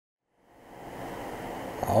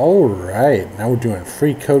All right, now we're doing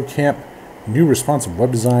freeCodeCamp, new responsive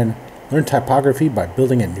web design, learn typography by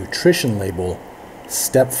building a nutrition label,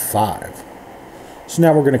 step 5. So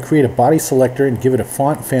now we're going to create a body selector and give it a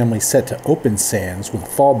font family set to open sans with a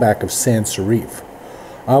fallback of sans serif.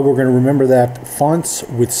 We're going to remember that fonts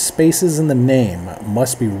with spaces in the name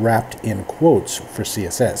must be wrapped in quotes for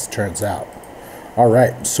CSS, turns out. All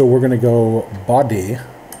right, so we're going to go body,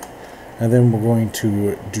 and then we're going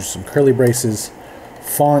to do some curly braces,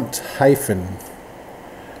 font hyphen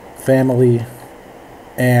family,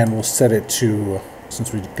 and we'll set it to,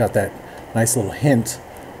 since we got that nice little hint,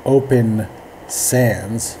 open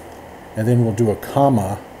sans, and then we'll do a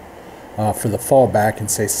comma for the fallback and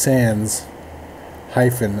say sans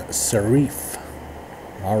hyphen serif.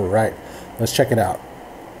 All right, let's check it out.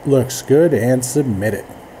 Looks good, and submit it.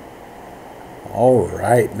 All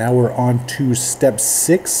right, now we're on to step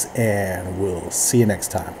 6, and we'll see you next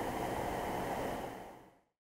time.